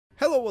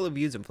Hello all of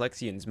yous and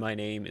Flexians, my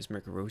name is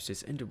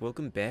Mercurosis, and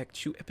welcome back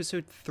to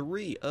episode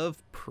 3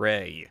 of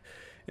Prey.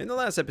 In the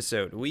last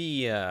episode,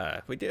 we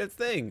did a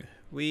thing.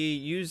 We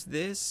used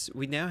this.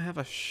 We now have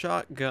a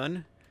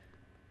shotgun,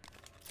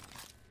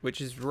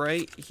 which is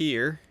right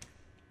here.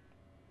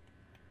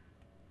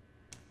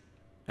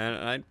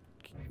 And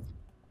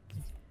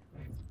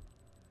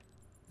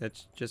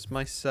that's just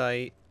my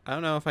sight. I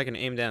don't know if I can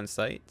aim down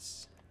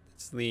sights.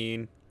 Let's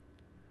lean.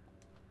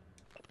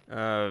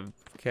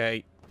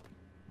 Okay.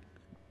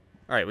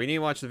 Alright, we need to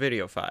watch the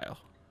video file.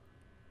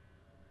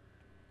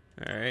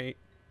 Alright.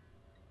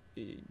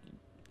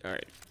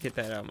 Alright, get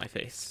that out of my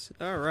face.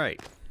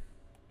 Alright.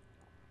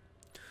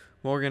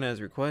 Morgan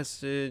has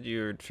requested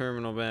your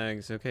terminal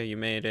bags. Okay, you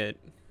made it.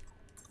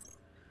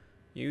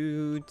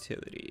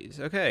 Utilities.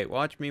 Okay,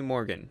 watch me,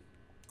 Morgan.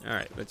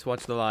 Alright, let's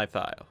watch the live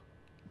file.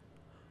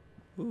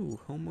 Ooh,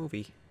 home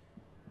movie.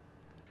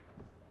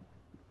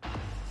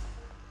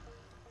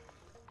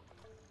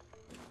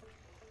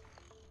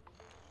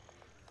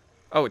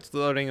 Oh, it's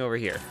loading over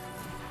here.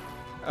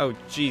 Oh,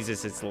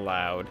 Jesus, it's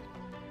loud.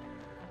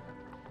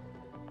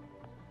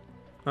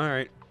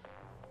 Alright.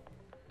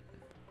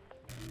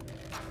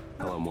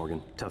 Hello,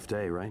 Morgan. Tough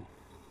day, right?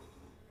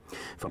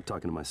 If I'm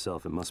talking to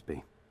myself, it must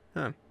be.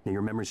 Huh. Now,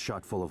 your memory's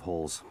chock full of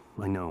holes.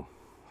 I know.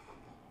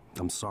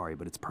 I'm sorry,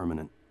 but it's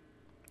permanent.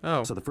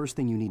 Oh. So the first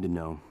thing you need to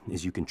know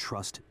is you can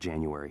trust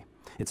January.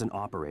 It's an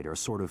operator, a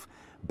sort of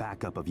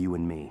backup of you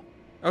and me.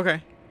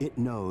 Okay. It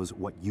knows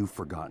what you've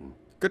forgotten.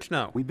 Good to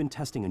know. We've been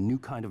testing a new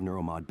kind of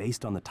neuromod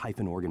based on the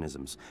Typhon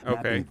organisms,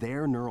 mapping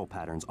their neural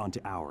patterns onto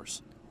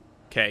ours.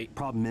 Okay.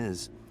 Problem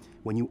is,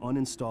 when you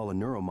uninstall a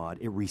neuromod,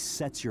 it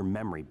resets your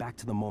memory back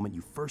to the moment you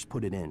first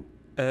put it in.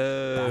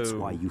 Oh. That's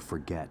why you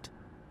forget.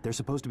 There's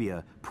supposed to be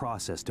a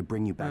process to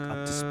bring you back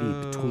up to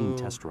speed between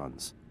test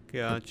runs.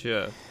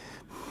 Gotcha.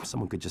 But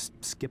someone could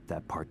just skip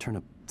that part, turn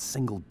a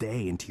single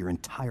day into your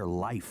entire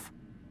life.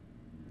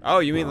 Oh,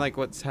 you mean like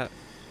what's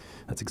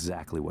That's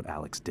exactly what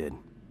Alex did.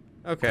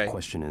 Okay. The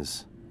question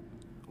is,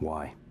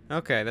 why?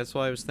 Okay, that's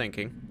what I was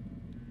thinking.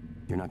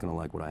 You're not gonna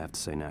like what I have to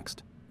say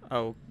next.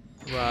 Oh,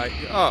 right.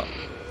 Oh.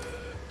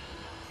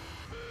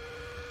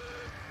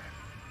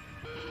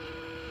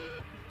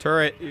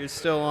 Turret, you're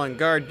still on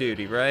guard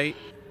duty, right?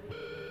 I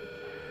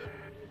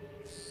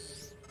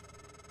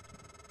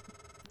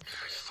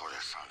thought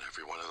I found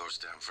every one of those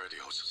damn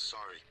videos.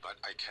 Sorry, but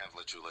I can't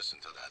let you listen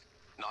to that.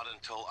 Not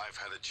until I've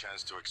had a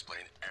chance to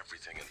explain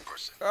everything in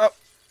person. Oh.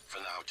 For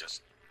now,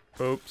 just...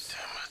 Oops.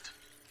 Damn it.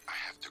 I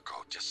have to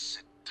go. Just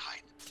sit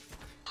tight.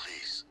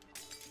 Please.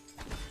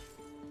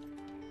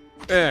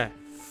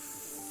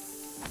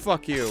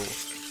 Fuck you.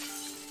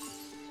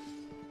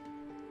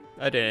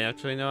 I didn't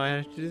actually know I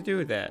had to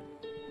do that.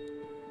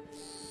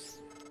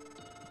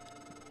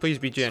 Please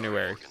be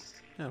January.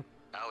 Oh.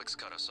 Alex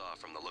cut us off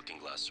from the Looking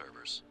Glass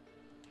servers.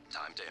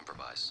 Time to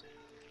improvise.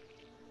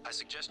 I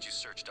suggest you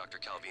search Dr.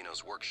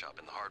 Calvino's workshop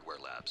in the hardware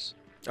labs.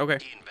 Okay.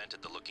 He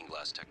invented the Looking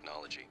Glass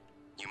technology.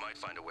 You might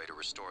find a way to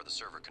restore the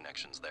server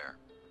connections there.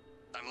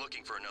 I'm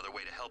looking for another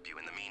way to help you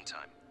in the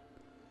meantime.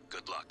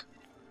 Good luck.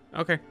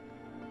 Okay.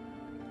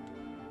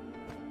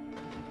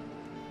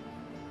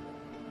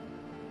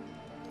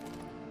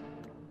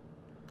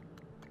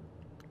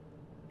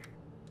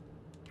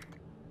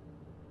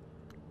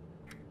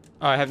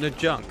 Oh, I have no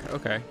junk.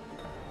 Okay.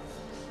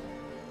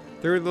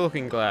 Through the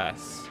Looking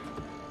Glass.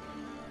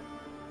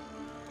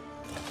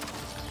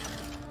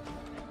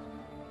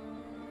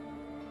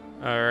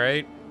 All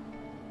right.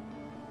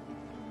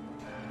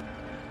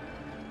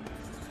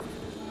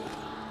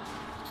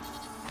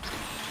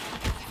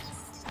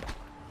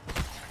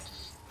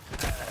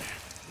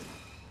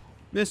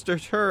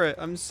 Mr. Turret,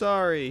 I'm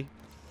sorry.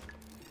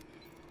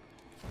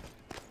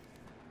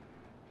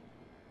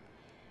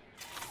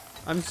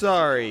 I'm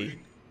sorry.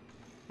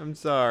 I'm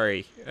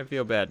sorry. I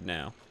feel bad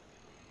now.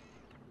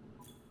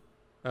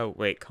 Oh,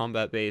 wait.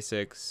 Combat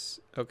basics.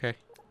 Okay.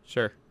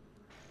 Sure.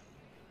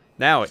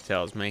 Now it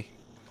tells me.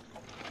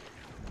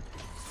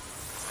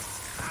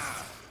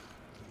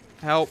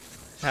 Help.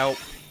 Help.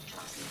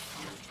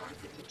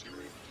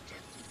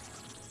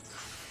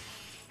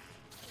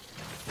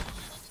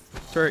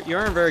 Turret, you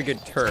aren't a very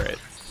good turret.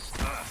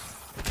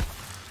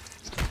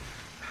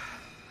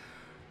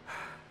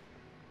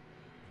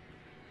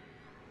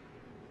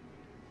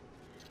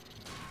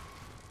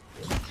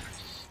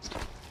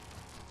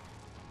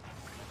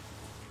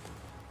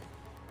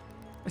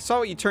 I saw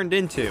what you turned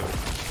into.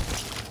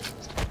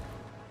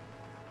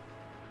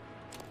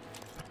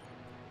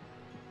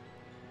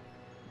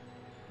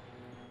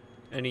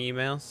 Any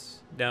emails?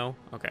 No?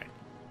 Okay.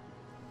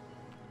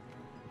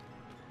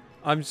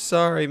 I'm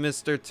sorry,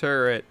 Mr.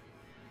 Turret.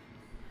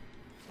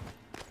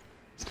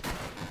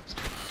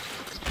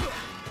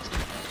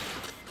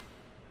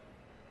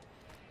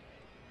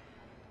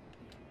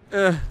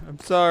 I'm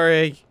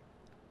sorry.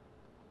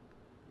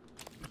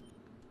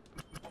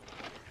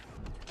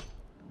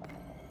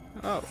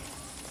 Oh.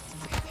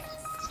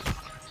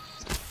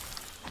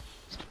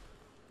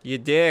 You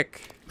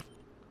dick.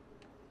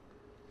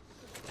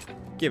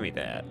 Give me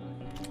that.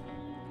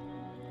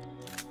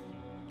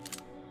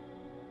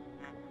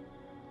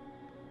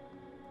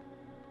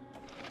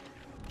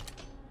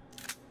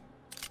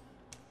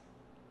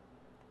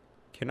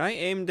 Can I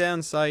aim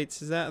down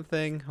sights? Is that a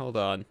thing? Hold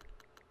on.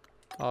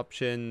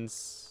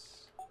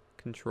 Options.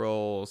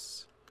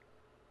 Controls.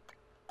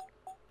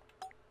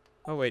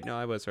 Oh, wait. No,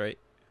 I was right.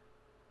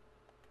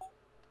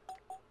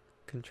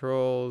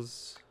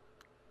 Controls.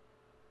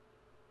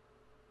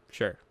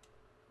 Sure.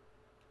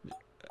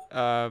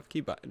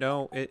 Keybind.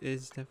 No, it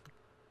is definitely.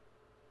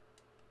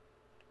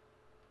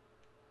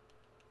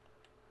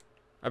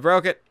 I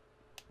broke it.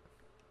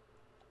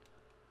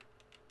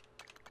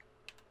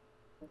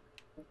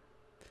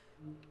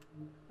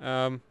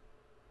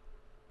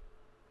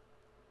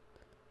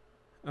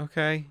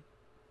 Okay.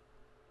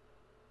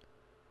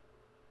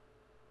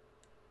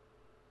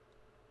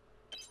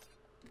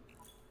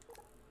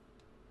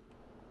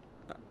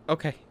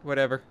 Okay,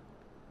 whatever.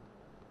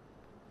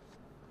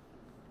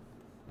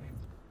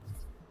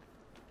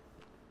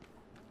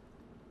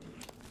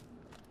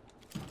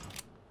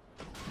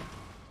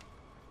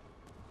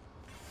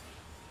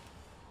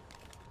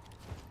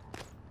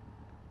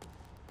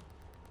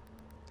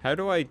 How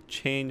do I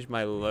change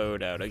my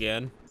loadout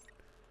again?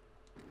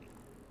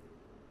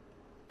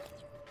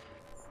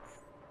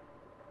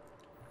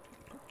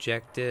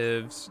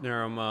 Objectives,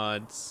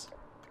 neuromods,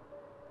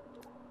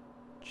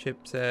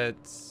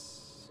 chipsets.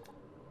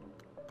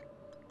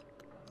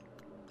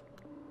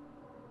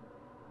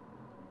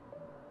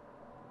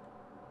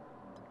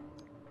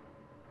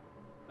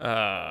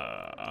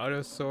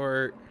 Auto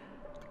sort.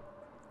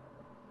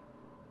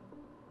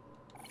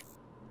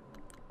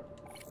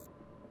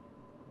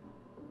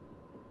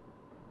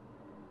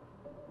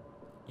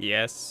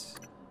 Yes.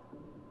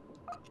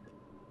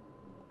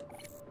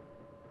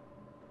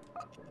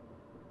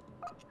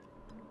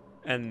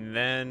 And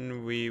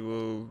then we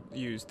will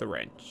use the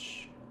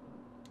wrench.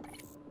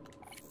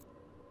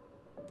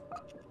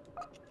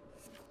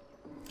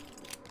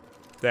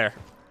 There.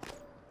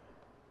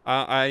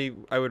 I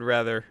would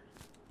rather.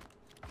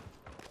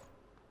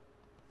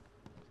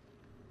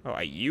 Oh,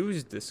 I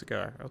used the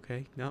cigar.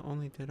 Okay. Not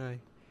only did I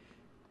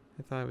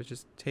thought I was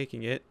just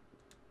taking it.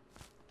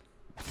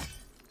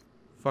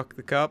 Fuck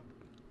the cup.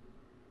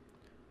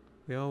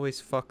 We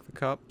always fuck the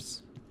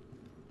cups.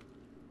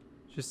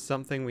 Just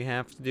something we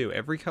have to do.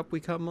 Every cup we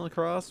come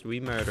across,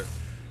 we murder.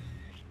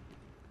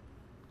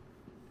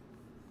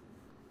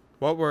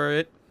 What were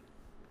it?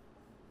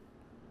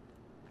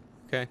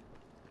 Okay.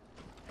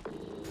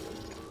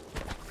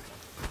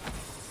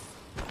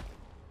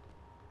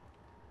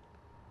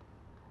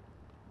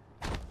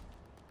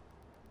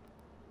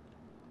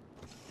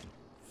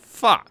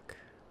 Fuck.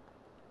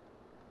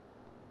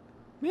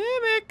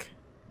 Mimic.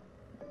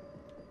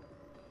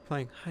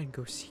 Playing hide and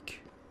go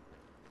seek.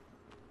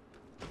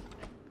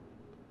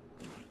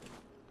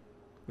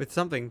 With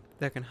something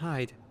that can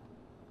hide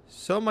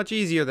so much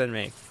easier than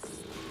me.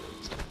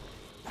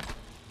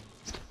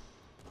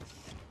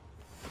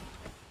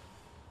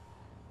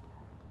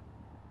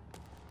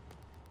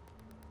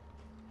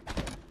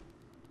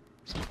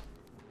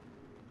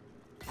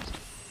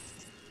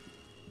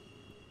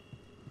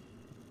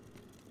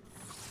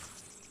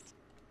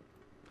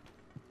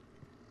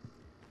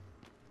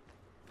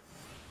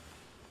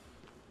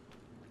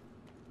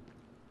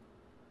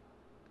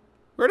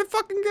 Where'd it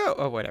fucking go?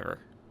 Oh, whatever.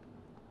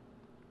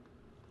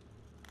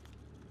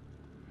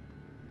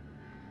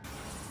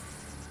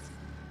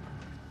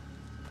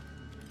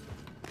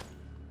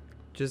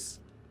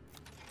 Just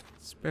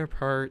spare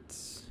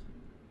parts.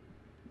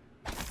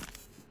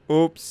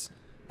 Oops.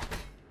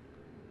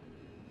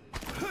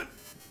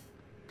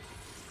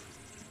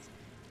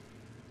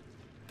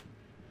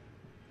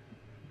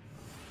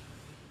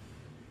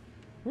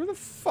 Where the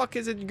fuck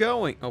is it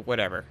going? Oh,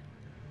 whatever.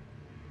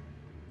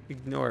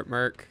 Ignore it,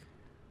 Merc.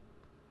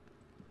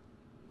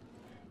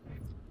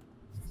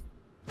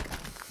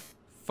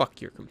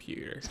 Fuck your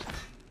computer.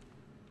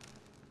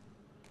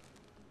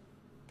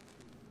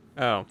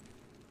 Oh.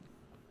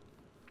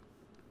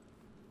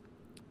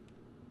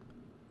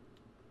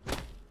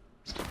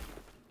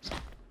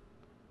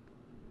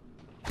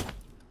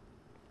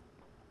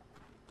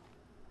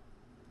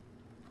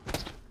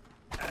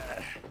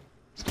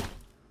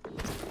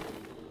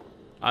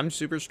 I'm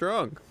super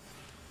strong.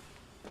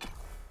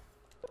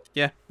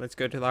 Yeah, let's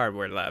go to the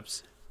hardware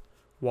labs.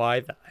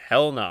 Why the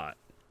hell not?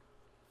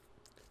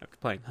 After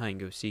playing hide and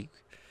go seek.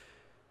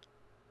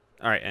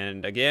 Alright,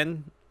 and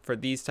again, for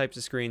these types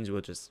of screens, we'll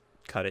just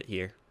cut it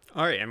here.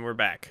 Alright, and we're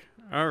back.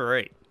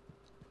 Alright.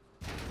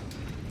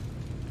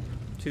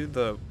 To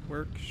the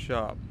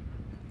workshop.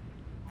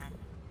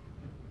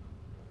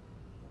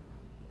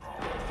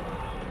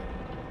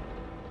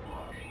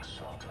 Logging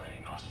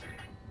self-diagnostic.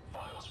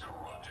 Files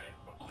corrupted.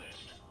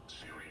 List.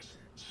 Series.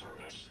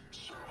 Service.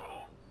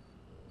 Servo.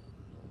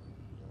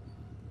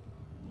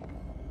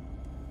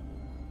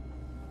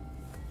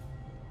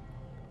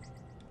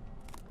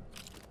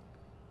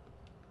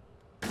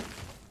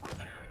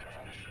 Repair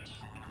definitions.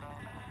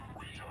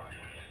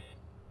 Retargeted.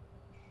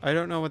 I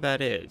don't know what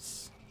that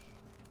is.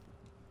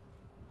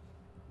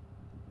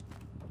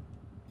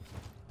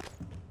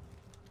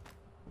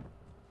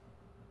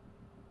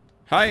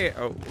 Hiya.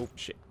 Oh, oh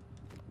shit.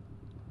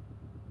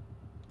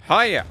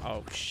 Hiya.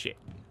 Oh shit.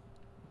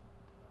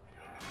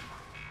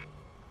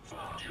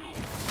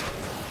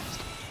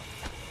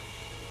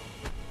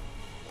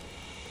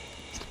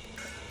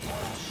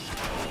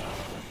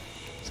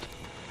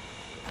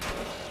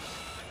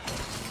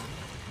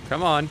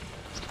 Come on.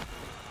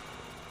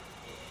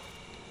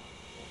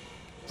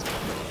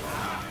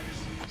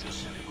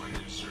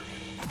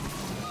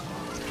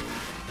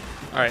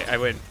 Alright, I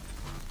win.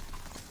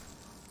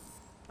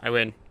 I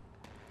win.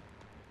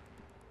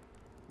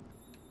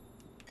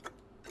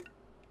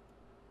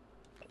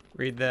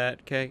 Read that.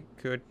 Okay,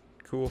 good.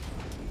 Cool.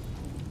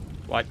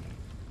 What?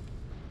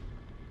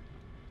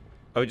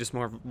 Oh, just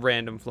more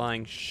random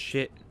flying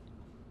shit.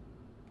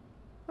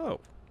 Oh.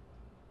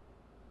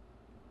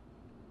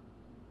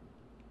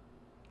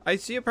 I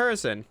see a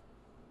person.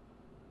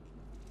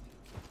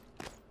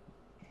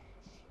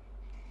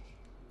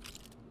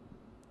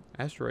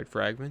 Asteroid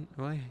fragment?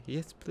 Why,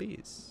 yes,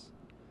 please.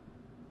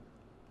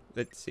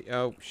 Let's see.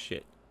 Oh,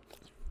 shit.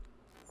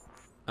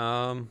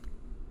 I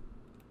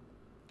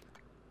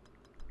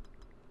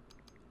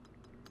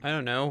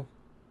don't know.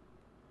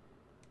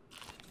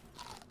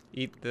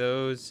 Eat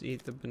those.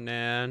 Eat the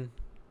banana.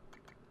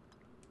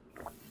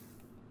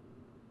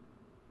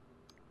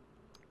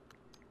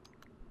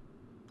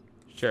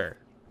 Sure.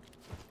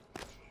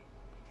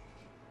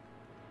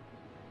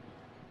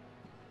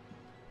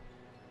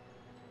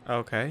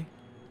 Okay.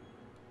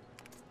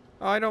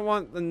 Oh, I don't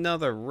want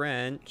another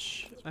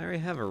wrench. I already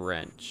have a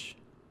wrench.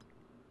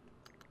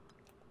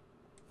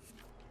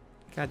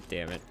 God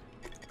damn it.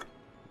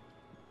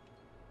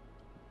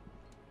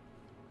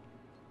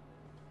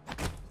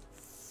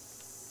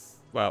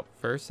 Well,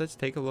 first let's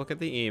take a look at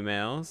the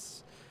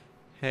emails.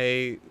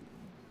 Hey,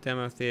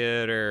 demo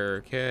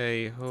theater.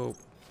 Okay, hope.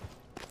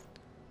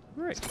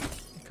 Right.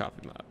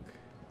 Coffee mug.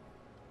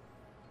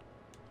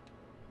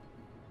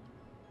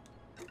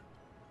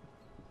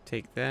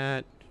 Take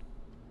that.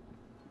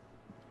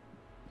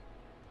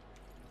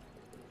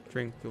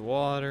 Drink the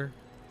water.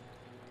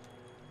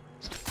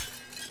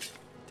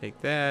 Take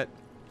that.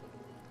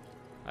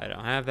 I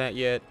don't have that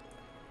yet.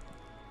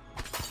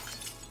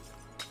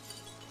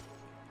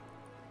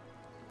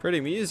 Pretty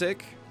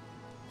music.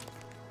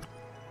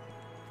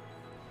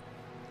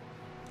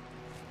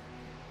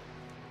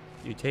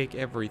 You take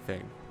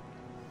everything.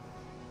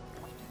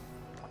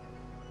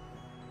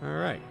 All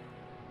right.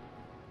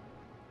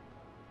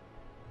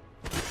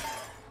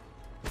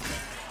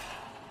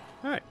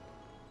 All right.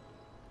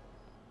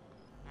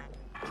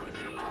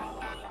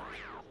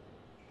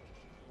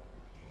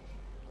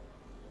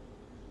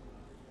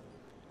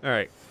 All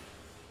right.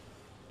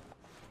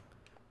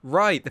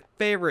 Right, the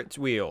favorites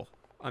wheel.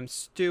 I'm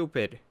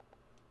stupid.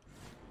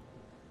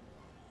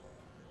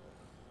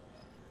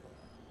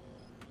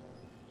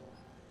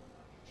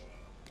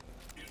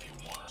 If you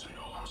want to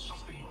know how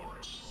something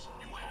works,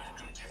 you have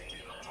to take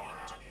it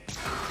apart.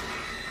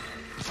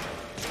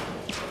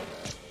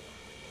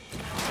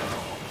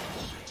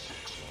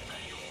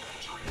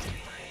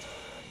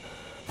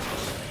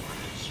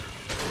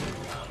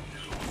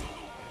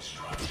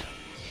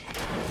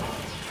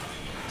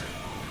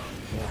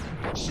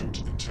 Suit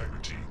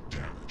integrity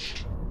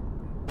damaged.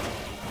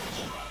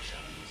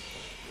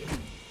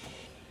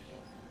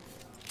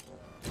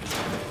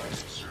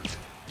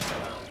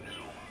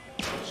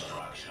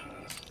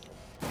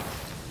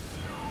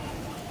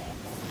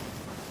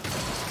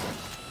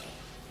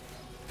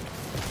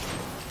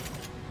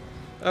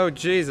 Oh,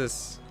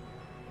 Jesus.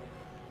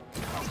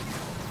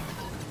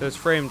 Those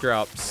frame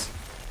drops.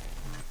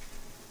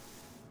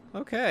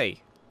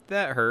 Okay.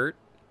 That hurt.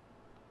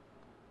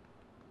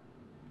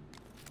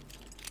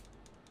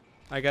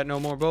 I got no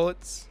more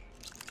bullets.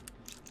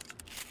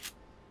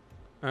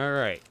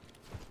 Alright.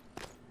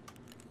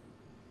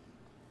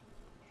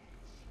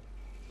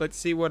 Let's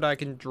see what I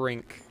can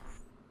drink.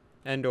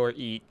 And or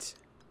eat.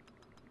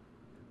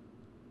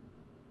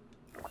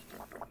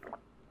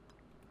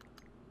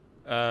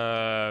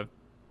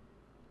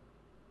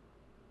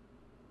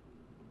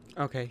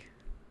 Okay.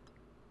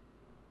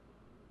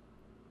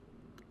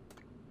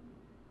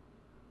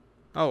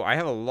 Oh, I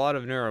have a lot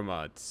of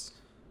neuromods.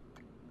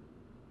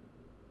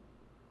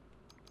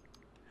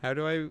 How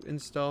do I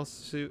install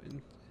suit?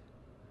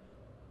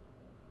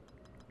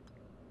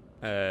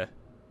 Oh.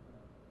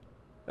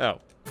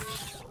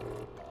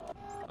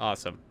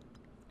 Awesome.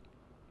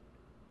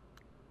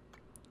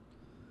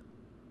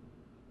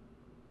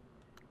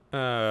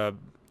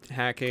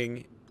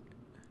 Hacking.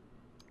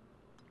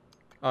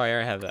 Oh, I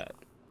already have that.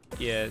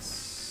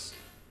 Yes.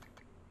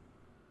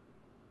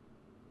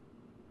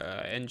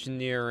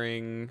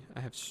 Engineering. I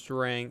have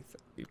strength.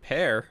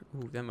 Repair.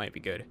 Ooh, that might be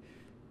good.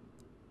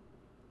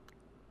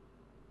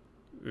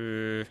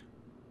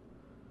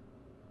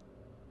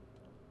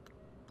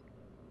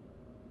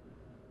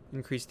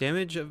 Increase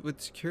damage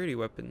with security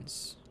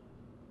weapons.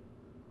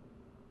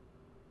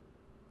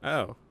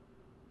 Oh.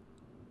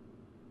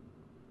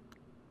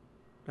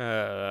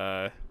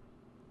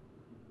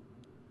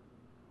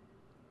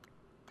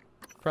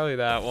 Probably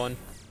that one.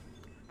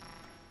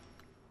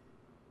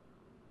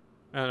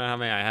 I don't know how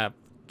many I have.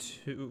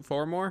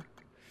 4 more?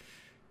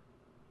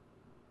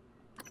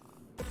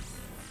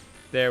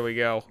 There we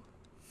go.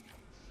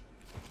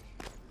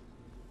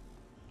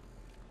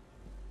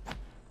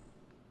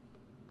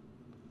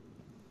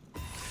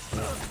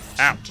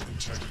 Ow.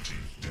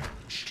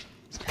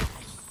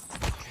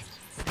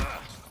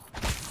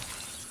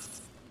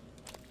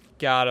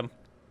 Got him.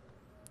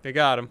 They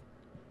got him.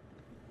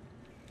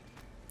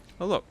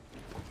 Oh, look.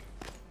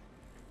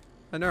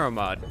 A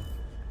neuromod.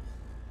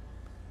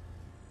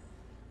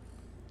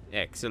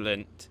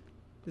 Excellent.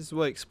 This is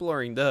what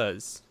exploring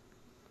does.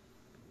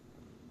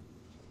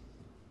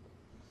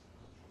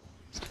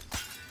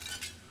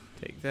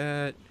 Take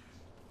that.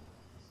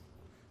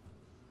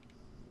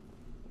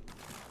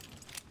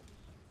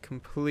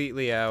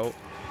 Completely out.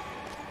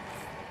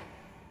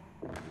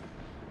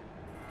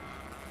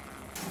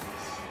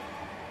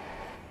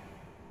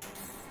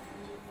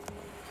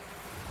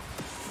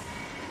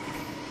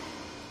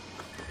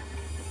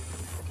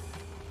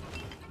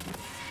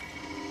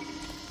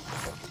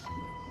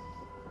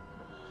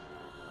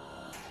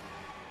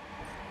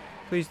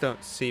 Please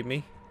don't see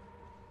me.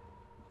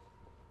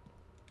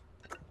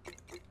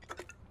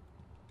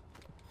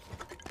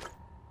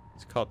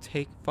 It's called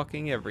take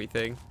fucking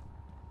everything.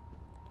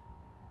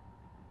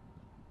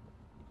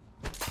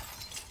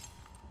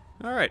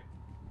 Alright.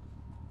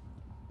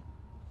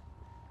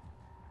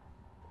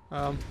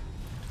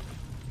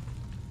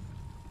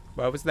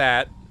 What was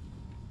that?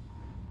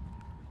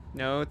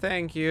 No,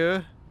 thank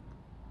you.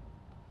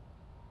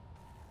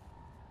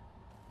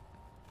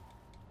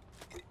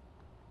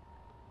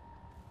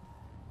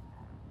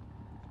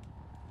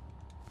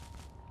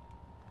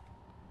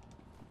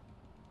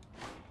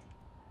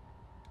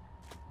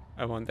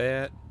 I want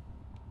that.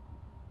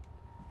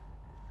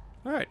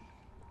 Alright.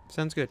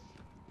 Sounds good.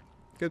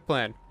 Good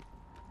plan.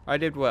 I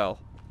did well.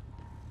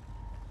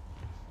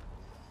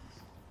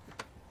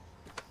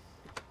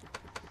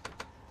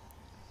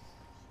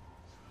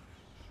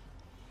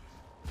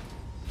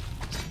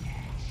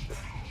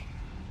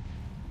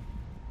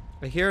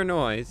 I hear a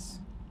noise.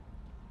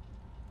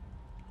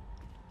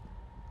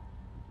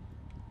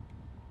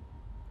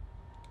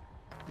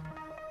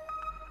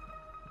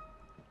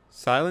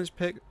 Silence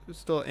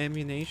pistol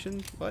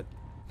ammunition? What?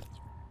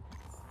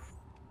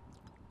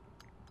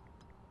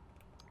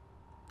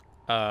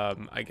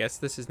 I guess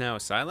this is now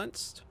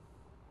silenced?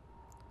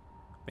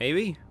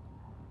 Maybe?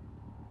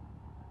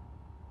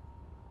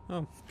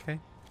 Oh, okay.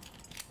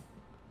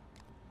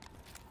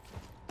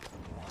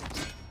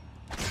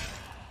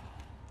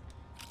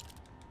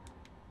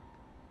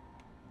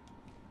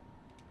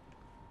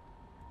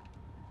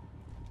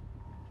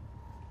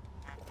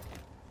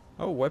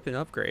 Oh, weapon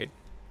upgrade.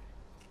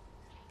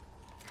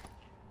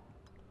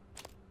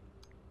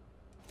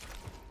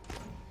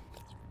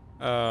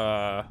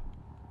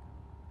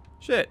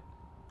 Shit.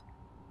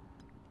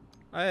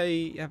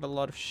 I have a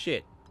lot of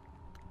shit.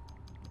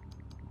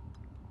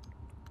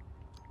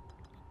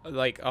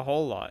 Like, a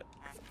whole lot.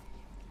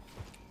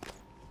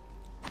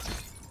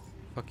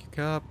 Fuck your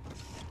cup.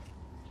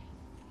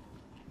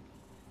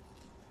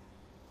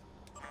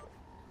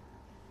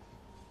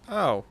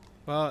 Oh.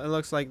 Well, it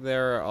looks like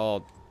they're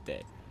all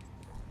dead.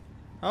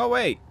 Oh,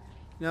 wait.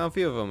 No, a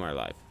few of them are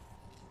alive.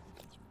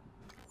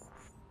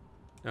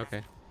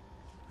 Okay.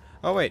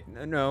 Oh, wait.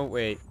 No,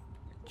 wait.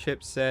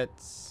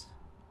 Chipsets.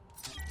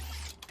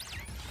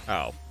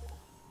 Oh.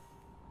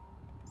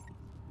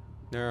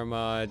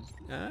 Neuromod.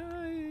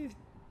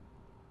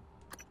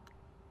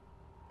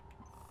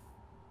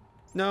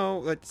 No,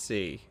 let's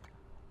see.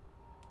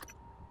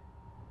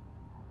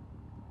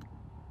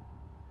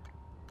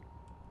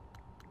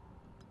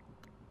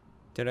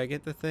 Did I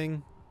get the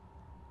thing?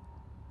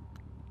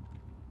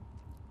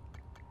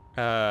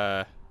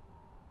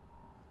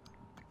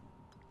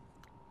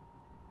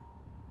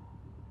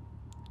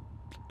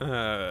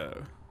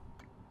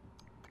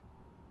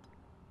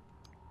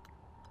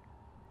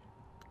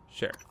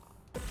 Sure.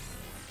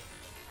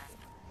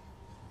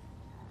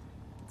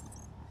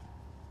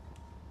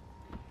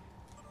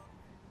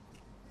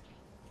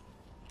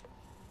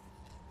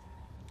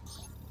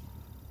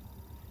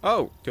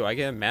 Oh, do I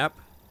get a map?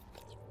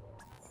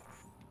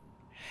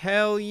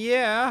 Hell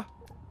yeah!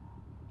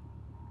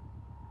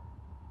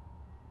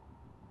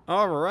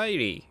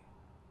 Alrighty.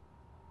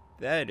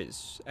 That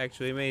is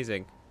actually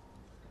amazing.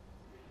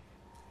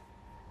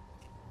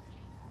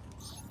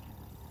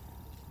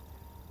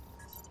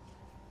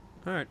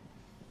 Alright.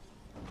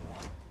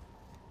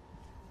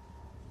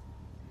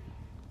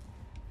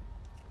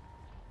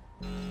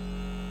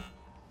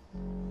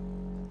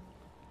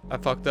 I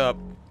fucked up.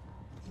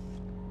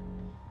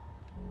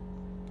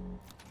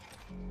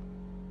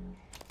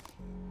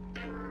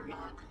 Error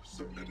log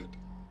submitted.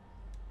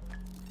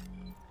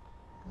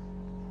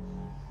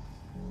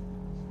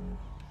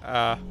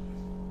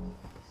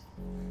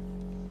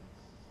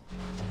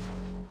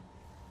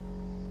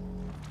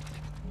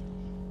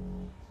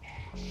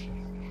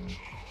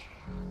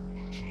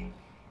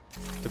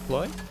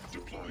 Deploy?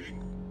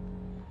 Deploying.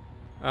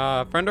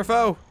 Friend or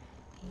foe?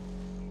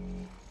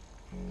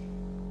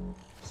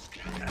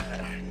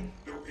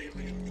 No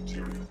alien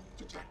material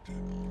detected.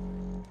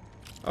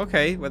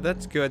 Okay, well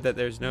that's good that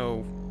there's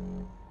no...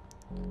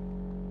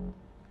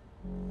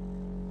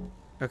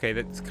 Okay,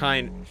 that's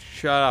kind...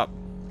 Shut up.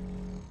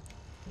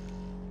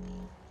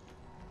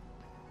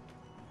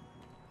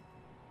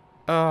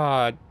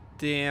 Ah,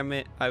 damn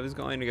it. I was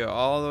going to go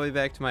all the way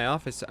back to my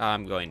office.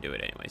 I'm going to do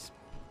it anyways.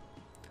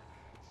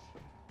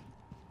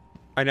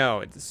 I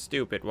know, it's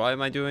stupid. Why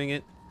am I doing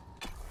it?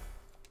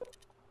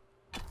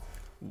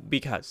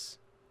 Because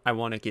I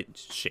want to get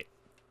shit.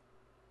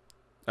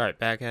 Alright,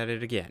 back at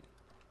it again.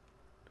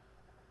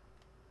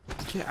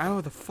 Get out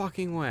of the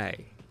fucking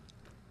way.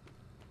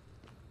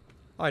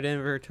 Oh, I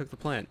never took the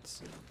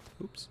plants.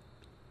 Oops.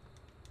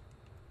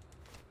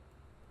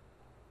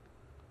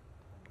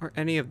 Or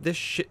any of this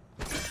shit.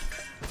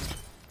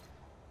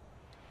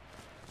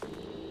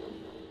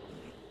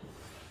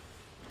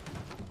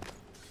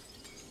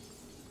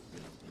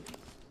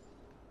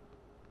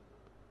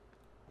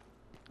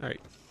 Alright,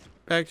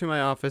 back to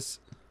my office.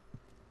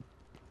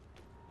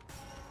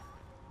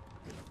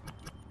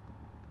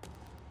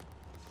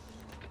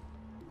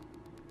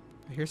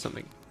 I hear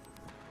something.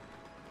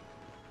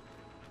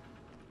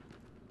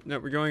 No,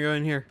 we're going to go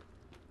in here.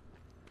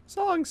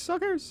 Song,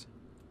 suckers!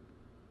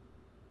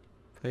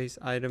 Place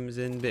items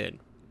in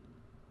bin.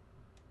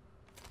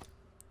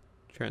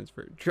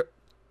 Transfer.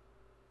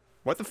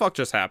 What the fuck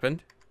just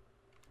happened?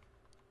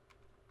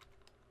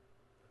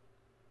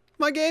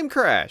 My game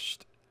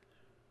crashed!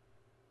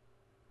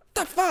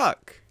 What the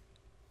fuck?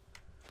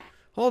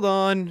 Hold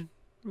on.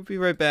 We'll be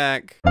right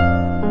back.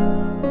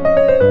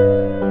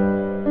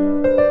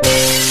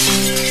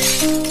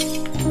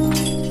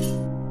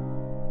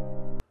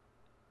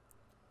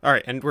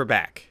 Alright, and we're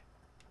back.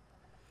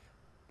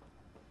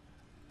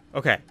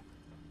 Okay.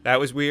 That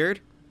was weird.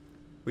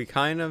 We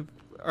kind of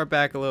are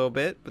back a little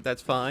bit, but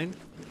that's fine.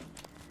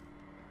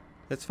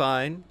 That's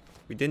fine.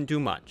 We didn't do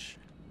much.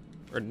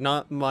 Or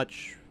not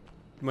much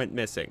went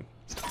missing.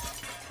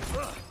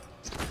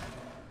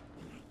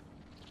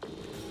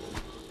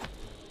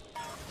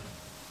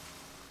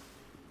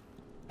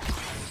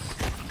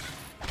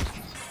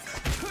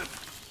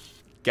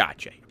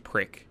 Gotcha, you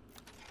prick.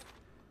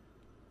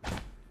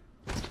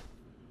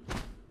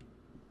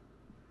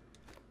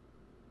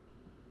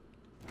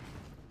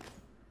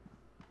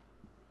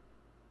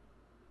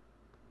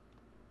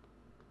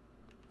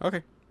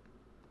 Okay.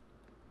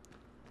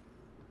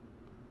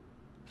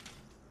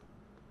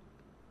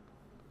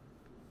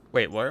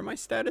 Wait, what are my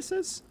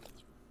statuses?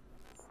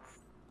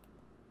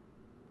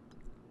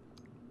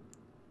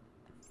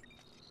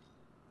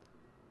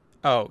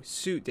 Oh,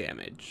 suit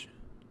damage.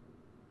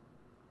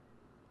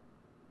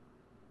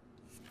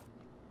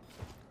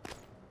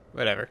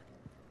 Whatever.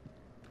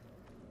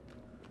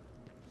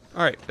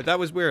 Alright, but that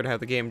was weird how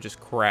the game just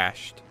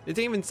crashed. It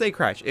didn't even say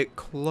crash, it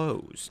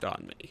closed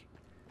on me.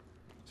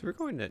 So we're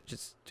going to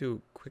just do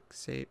a quick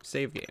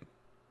save game.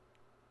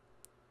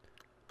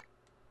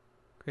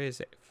 Create a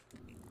save.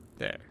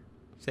 There.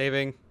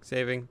 Saving,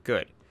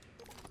 good.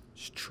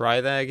 Let's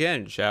try that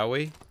again, shall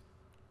we?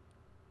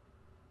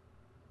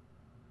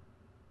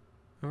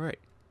 Alright.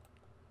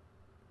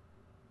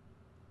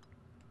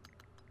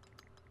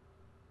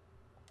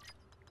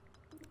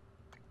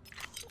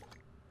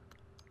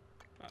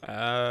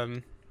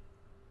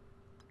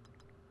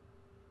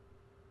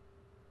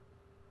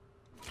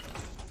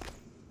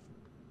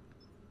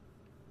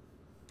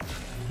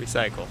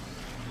 Recycle.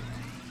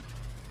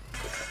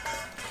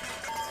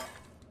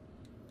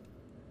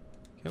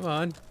 Come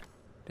on.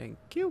 Thank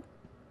you.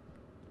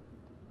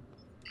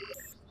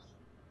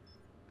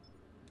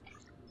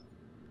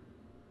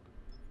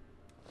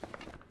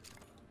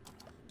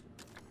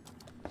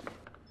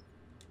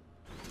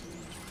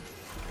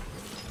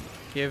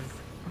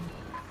 Give.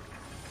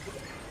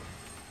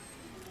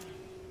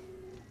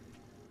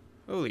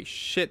 Holy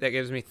shit, that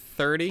gives me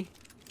 30.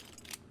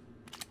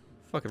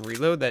 Fucking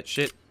reload that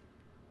shit.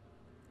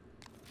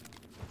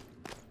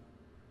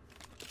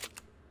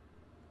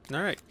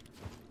 Alright.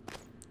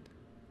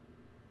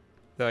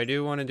 Though I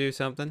do want to do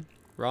something.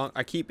 Wrong.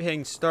 I keep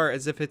hitting start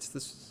as if it's the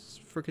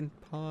freaking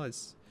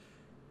pause.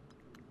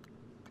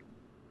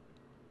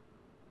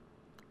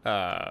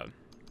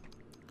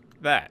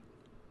 That.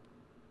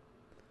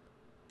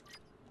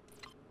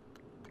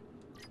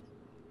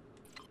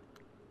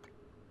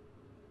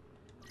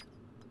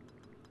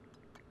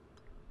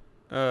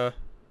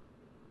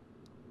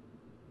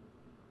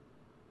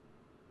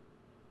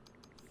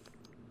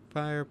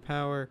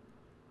 Firepower.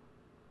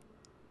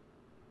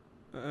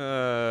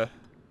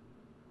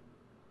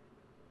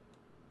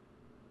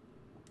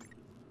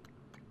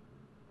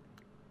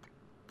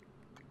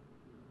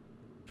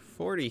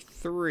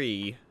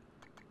 43.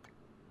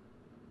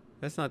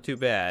 That's not too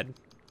bad.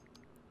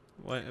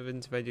 What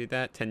happens if I do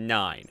that to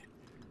 9?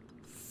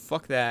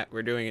 Fuck that.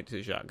 We're doing it to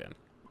the shotgun.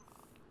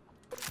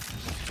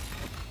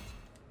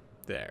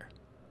 There.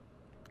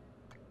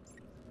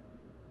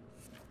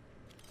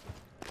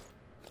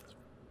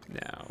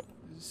 Now,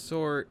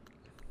 sort.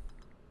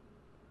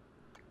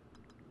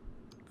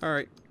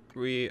 Alright,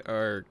 we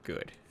are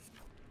good.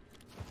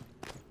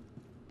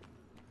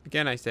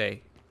 Again, I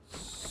say.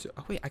 So,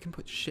 oh, wait, I can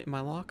put shit in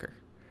my locker.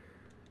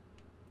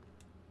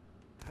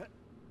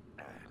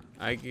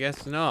 I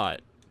guess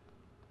not.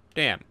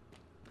 Damn.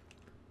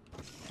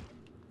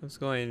 I was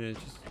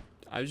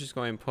just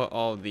going to put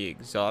all the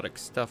exotic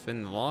stuff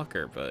in the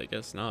locker, but I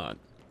guess not.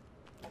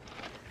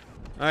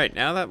 Alright,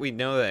 now that we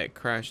know that it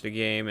crashed the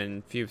game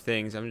and a few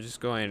things, I'm just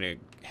going to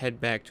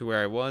head back to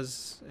where I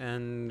was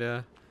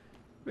and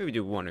maybe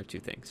do one or two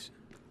things.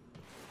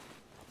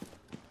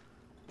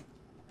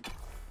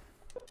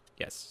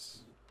 Yes.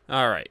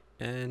 Alright,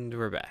 and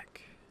we're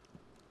back.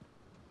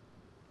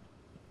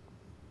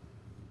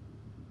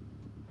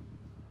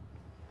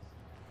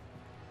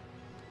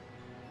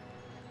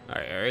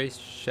 Alright, I already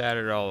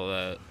shattered all of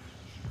that.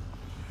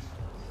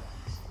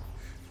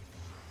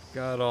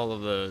 Got all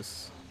of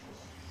those.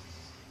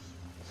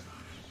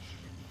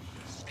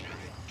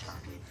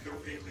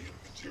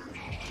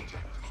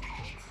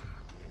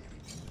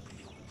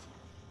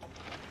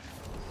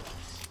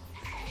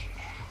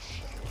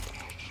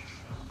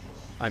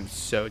 I'm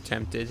so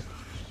tempted.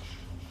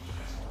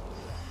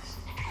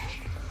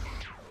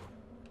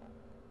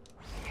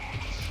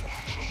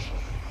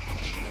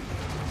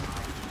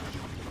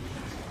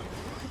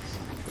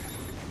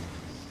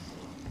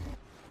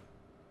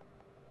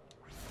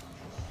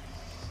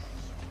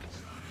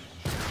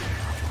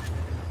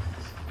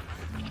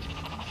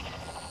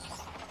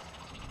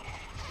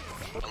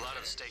 A lot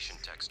of the station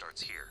tech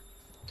starts here.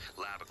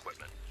 Lab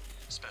equipment,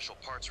 special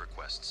parts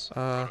requests,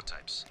 Uh.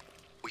 prototypes.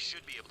 We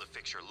should be able to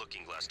fix your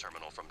looking glass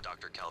terminal from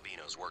Dr.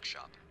 Calvino's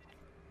workshop.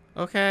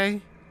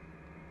 Okay.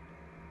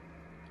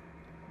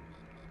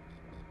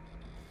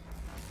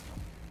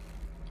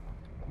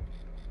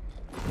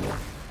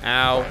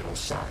 Ow.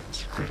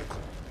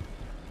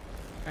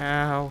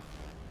 Ow.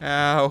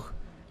 Ow.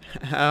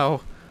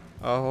 Ow.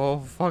 A whole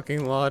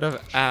fucking lot of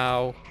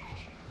ow.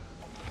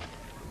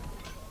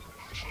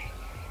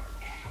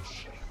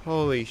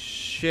 Holy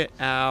shit,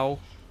 ow.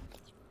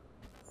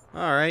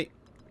 Alright.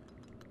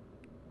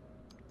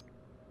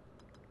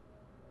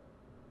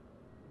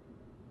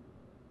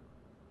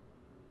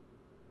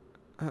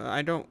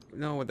 I don't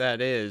know what that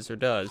is or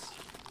does.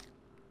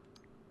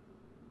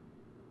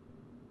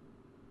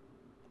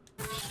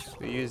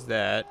 We use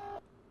that.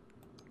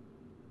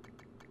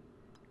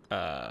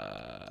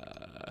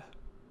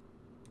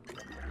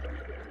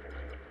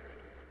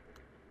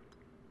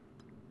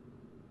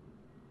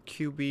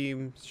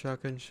 Q-beam,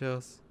 shotgun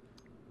shells.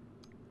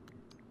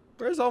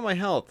 Where's all my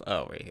health?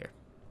 Oh, right here.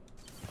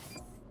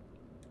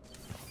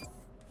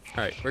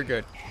 Alright, we're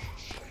good.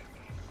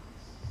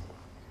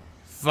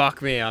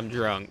 Fuck me, I'm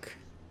drunk.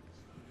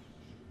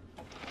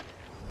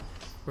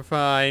 We're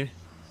fine.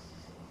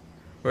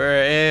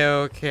 We're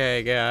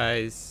A-okay,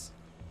 guys.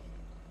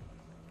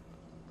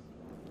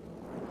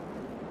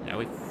 Now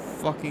we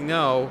fucking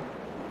know.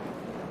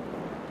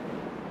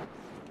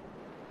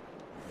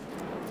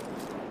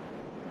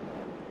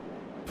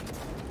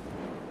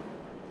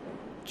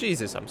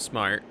 Jesus, I'm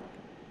smart.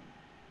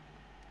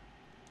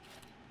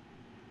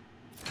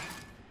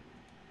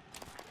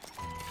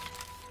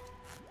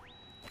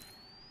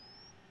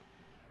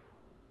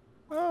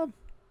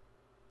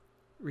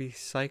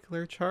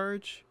 Recycler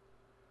charge?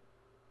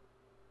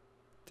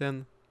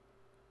 Then.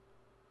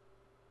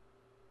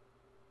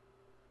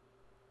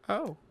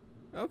 Oh,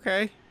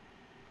 okay.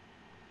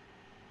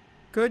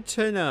 Good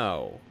to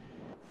know.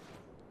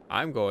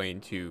 I'm going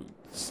to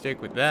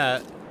stick with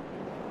that.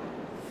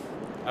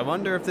 I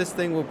wonder if this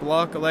thing will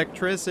block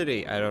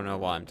electricity. I don't know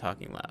why I'm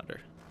talking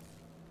louder.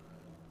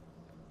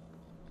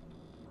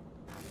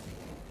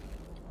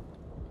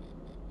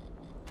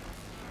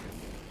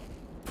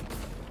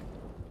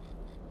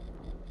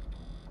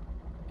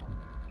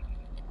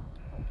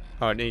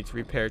 Oh, it needs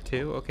repair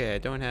too? Okay, I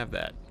don't have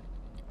that.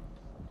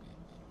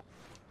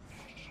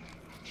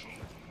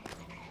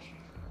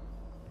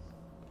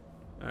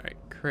 Alright,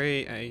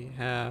 crate I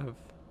have.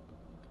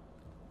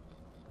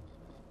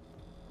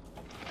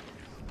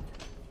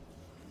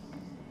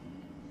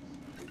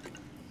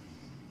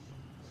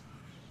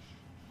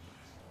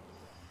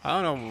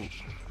 I don't know.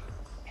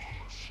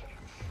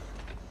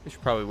 We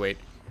should probably wait.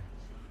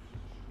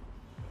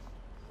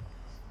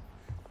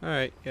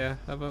 Alright, yeah,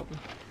 how about...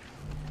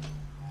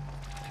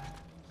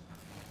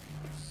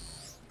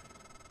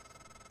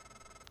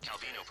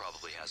 Calvino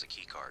probably has a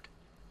key card.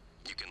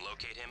 You can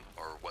locate him,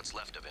 or what's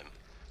left of him,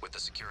 with the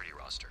security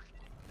roster.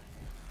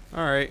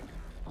 Alright.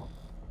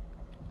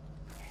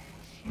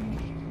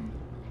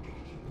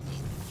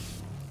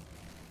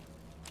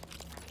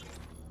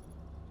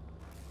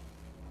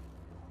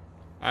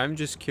 I'm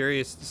just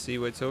curious to see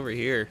what's over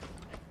here.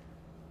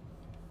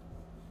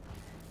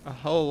 A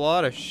whole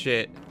lot of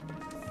shit.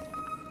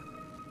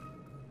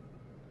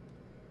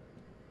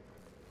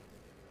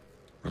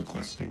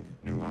 Requesting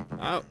new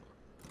operator. Oh.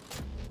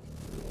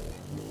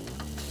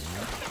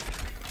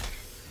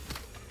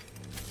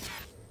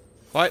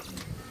 What?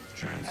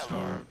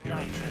 TranStar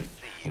Pyramid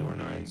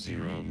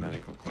 490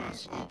 medical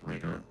class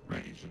operator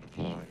ready to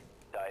deploy.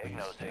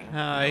 Diagnosing.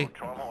 Hi. No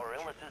trauma or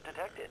illness is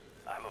detected.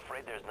 I'm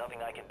afraid there's nothing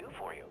I can do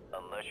for you,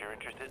 unless you're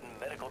interested in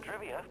medical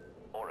trivia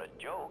or a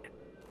joke.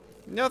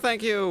 No,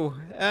 thank you.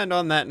 And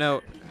on that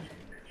note,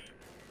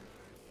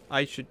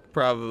 I should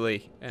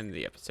probably end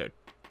the episode.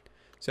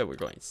 So we're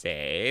going to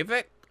save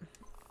it.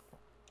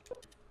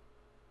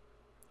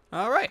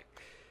 All right.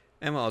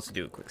 And we'll also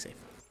do a quick save.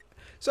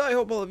 So I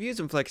hope all of you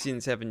and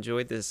Flexians have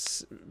enjoyed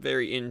this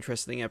very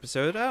interesting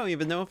episode. I don't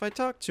even know if I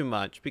talked too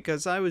much,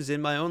 because I was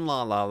in my own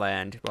la-la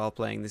land while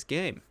playing this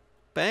game.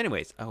 But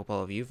anyways, I hope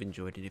all of you have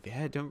enjoyed it. If you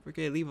had, don't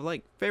forget to leave a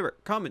like,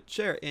 favorite, comment,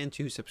 share, and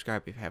to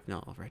subscribe if you have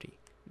not already.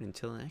 And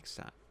until next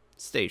time,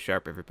 stay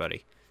sharp,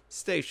 everybody.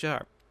 Stay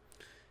sharp.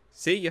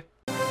 See ya.